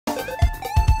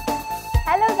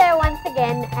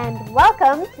again and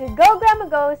welcome to Go Grammar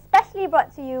Go, specially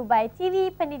brought to you by TV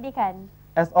Pendidikan.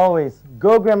 As always,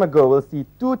 Go Grammar Go will see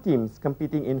two teams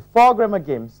competing in 4 grammar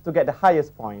games to get the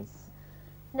highest points.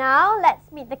 Now,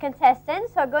 let's meet the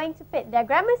contestants who are going to pit their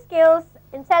grammar skills,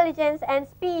 intelligence and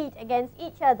speed against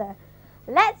each other.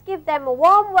 Let's give them a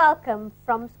warm welcome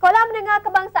from Sekolah Menengah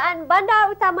Kebangsaan Bandar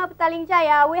Utama Petaling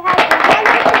Jaya. We have the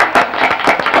yellow team.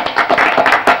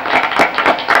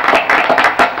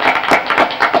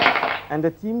 And the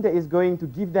team that is going to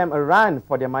give them a run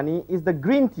for their money is the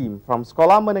green team from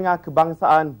Sekolah Menengah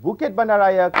Kebangsaan Bukit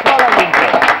Bandaraya, Kuala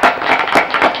Lumpur.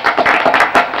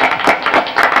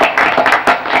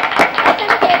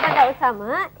 SMK Bandar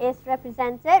Utama is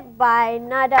represented by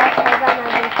Nada Shazana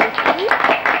Zulkifli,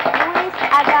 Muiz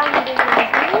Agam bin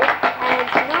Nazmi, and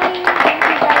Nori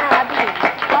binti Zainal Abidin.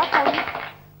 Welcome.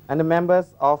 And the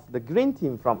members of the green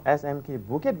team from SMK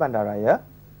Bukit Bandaraya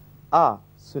are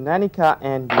Sunanika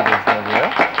and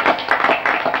Divosaria,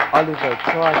 Oliver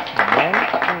Chua Chimen,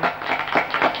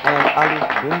 and Alif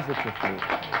bin Zulkifli.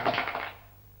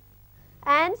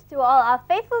 And to all our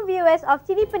faithful viewers of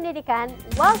TV Pendidikan,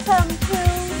 welcome to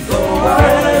Go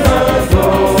Go!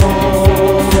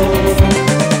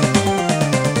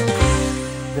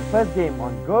 The first game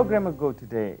on Go Grammar Go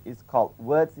today is called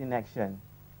Words in Action.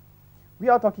 We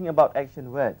are talking about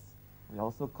action words. We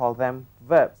also call them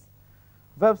verbs.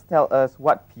 Verbs tell us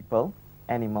what people,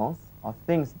 animals, or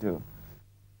things do.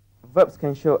 Verbs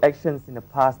can show actions in the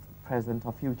past, present,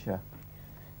 or future.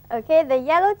 Okay, the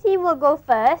yellow team will go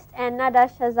first, and Nada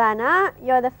Shazana,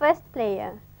 you're the first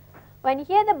player. When you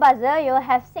hear the buzzer, you'll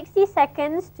have 60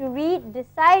 seconds to read,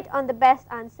 decide on the best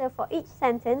answer for each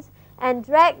sentence, and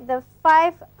drag the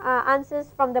 5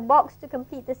 answers from the box to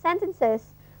complete the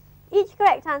sentences. Each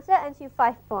correct answer earns you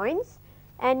 5 points.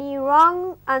 Any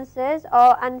wrong answers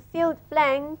or unfilled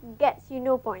blank gets you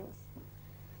no points.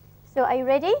 So, are you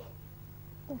ready?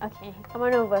 Okay, come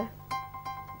on over.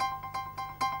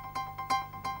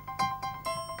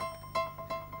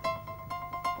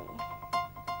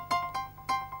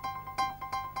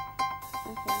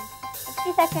 Okay.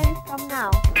 60 seconds from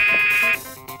now.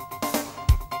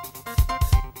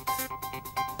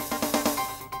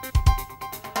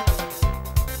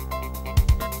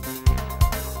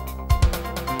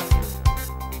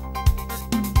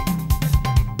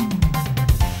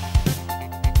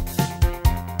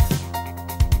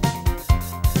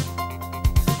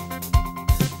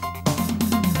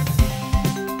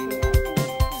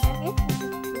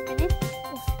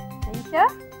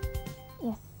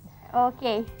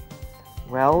 Okay.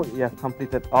 Well, you have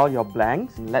completed all your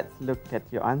blanks. Let's look at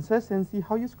your answers and see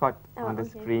how you scored on the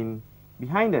screen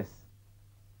behind us.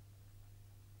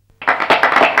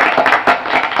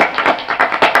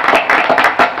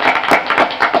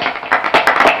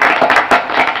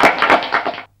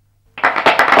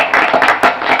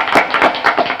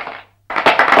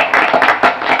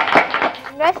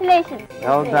 Congratulations.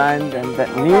 Well done, and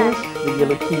that means the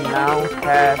yellow team now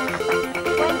has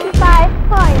 25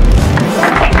 points.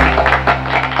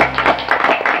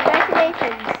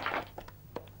 Congratulations.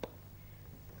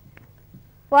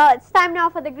 Well, it's time now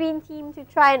for the green team to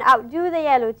try and outdo the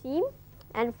yellow team.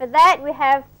 And for that, we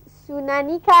have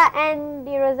Sunanika and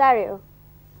Di Rosario.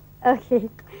 Okay.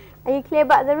 Are you clear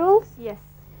about the rules? Yes.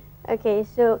 Okay,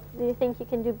 so do you think you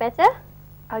can do better?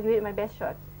 I'll give it my best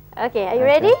shot. Okay, are you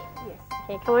ready? Yes.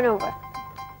 Okay, come on over.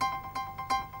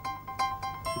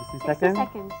 60 60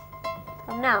 seconds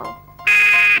from now.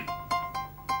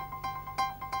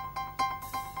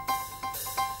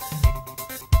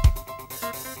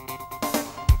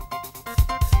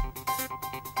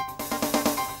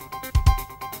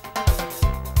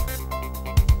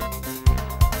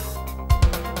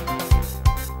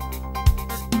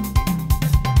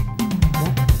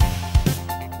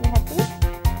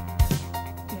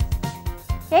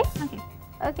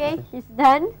 Okay, she's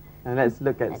done. And let's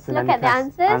look at the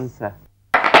answers. Answer.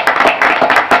 The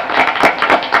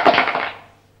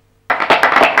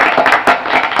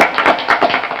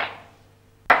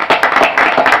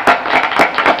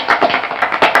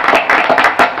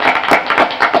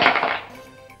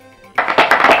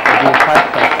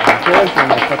 5 correct answers and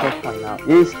the total point now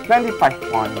is 25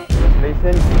 points.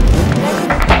 Congratulations.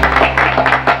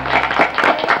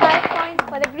 25 points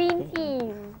for the green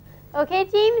team. Okay,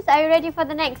 teams, are you ready for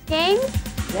the next game?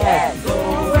 Yes. Go,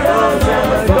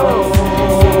 Grammar, go!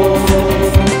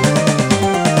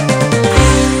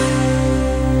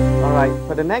 Alright,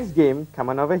 for the next game, come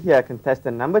on over here,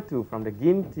 contestant number 2 from the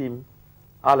green team,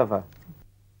 Oliver.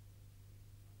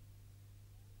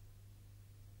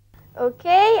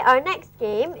 Okay, our next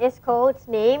game is called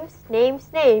Names,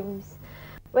 Names, Names.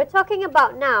 We're talking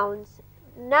about nouns.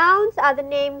 Nouns are the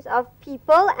names of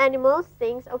people, animals,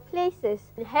 things, or places.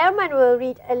 Herman will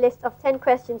read a list of 10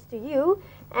 questions to you,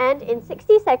 and in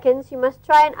 60 seconds, you must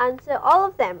try and answer all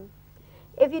of them.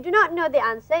 If you do not know the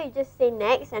answer, you just say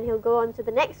next, and he'll go on to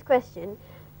the next question.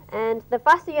 And the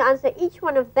faster you answer each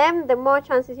one of them, the more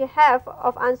chances you have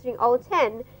of answering all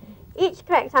 10. Each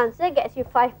correct answer gets you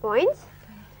 5 points.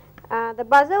 The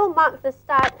buzzer will mark the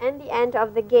start and the end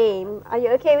of the game. Are you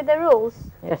okay with the rules?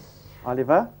 Yes.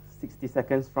 Oliver, 60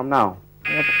 seconds from now.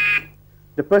 Yep.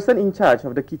 The person in charge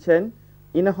of the kitchen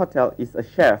in a hotel is a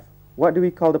chef. What do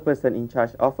we call the person in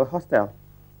charge of a hostel?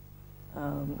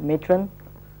 Matron.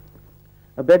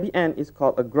 A baby ant is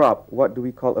called a grub. What do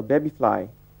we call a baby fly?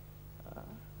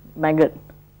 Maggot.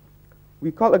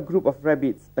 We call a group of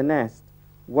rabbits a nest.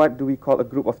 What do we call a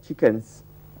group of chickens?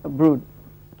 A brood.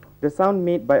 The sound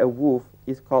made by a wolf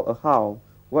is called a howl.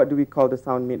 What do we call the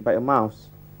sound made by a mouse?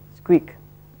 Squeak.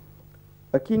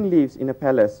 A king lives in a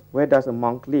palace. Where does a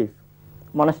monk live?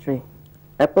 Monastery.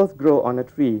 Apples grow on a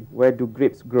tree. Where do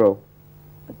grapes grow?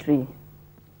 A tree.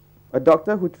 A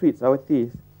doctor who treats our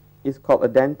teeth is called a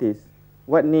dentist.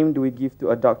 What name do we give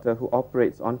to a doctor who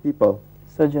operates on people?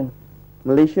 Surgeon.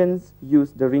 Malaysians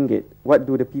use the ringgit. What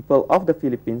do the people of the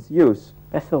Philippines use?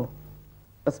 Peso.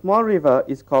 A small river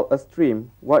is called a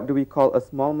stream. What do we call a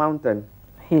small mountain?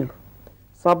 Hill.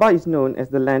 Sabah is known as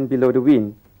the land below the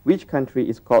wind. Which country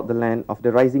is called the land of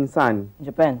the rising sun?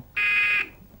 Japan.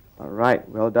 Alright,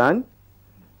 well done.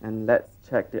 And let's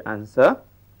check the answer.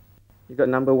 You got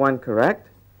number 1 correct.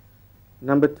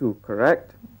 Number 2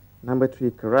 correct. Number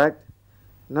 3 correct.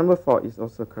 Number 4 is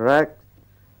also correct.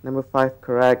 Number 5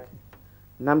 correct.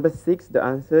 Number 6, the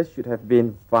answer should have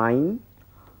been vine.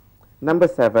 Number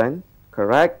 7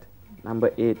 correct.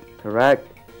 Number 8 correct.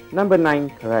 Number 9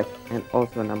 correct. And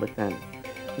also number 10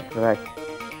 correct.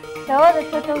 So the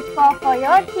total score for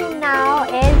your team now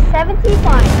is 70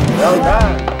 points. Well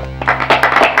done.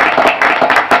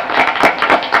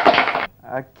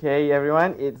 Okay,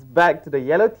 everyone, it's back to the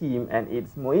yellow team, and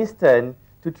it's Muiz's turn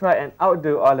to try and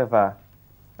outdo Oliver.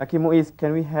 Okay, Muiz,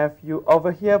 can we have you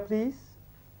over here, please?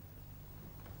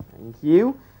 Thank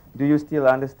you. Do you still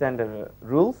understand the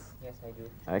rules? Yes, I do.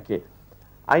 Okay.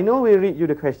 I know we'll read you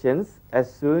the questions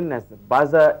as soon as the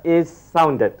buzzer is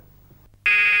sounded.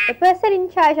 The person in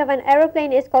charge of an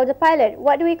aeroplane is called a pilot.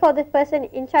 What do we call the person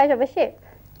in charge of a ship?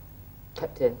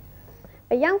 Captain.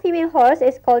 A young female horse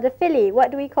is called a filly.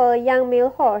 What do we call a young male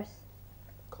horse?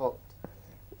 Colt.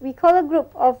 We call a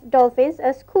group of dolphins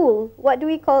a school. What do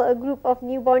we call a group of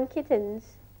newborn kittens?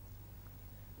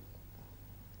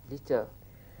 Litter.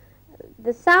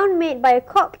 The sound made by a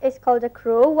cock is called a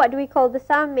crow. What do we call the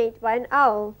sound made by an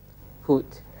owl?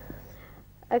 Hoot.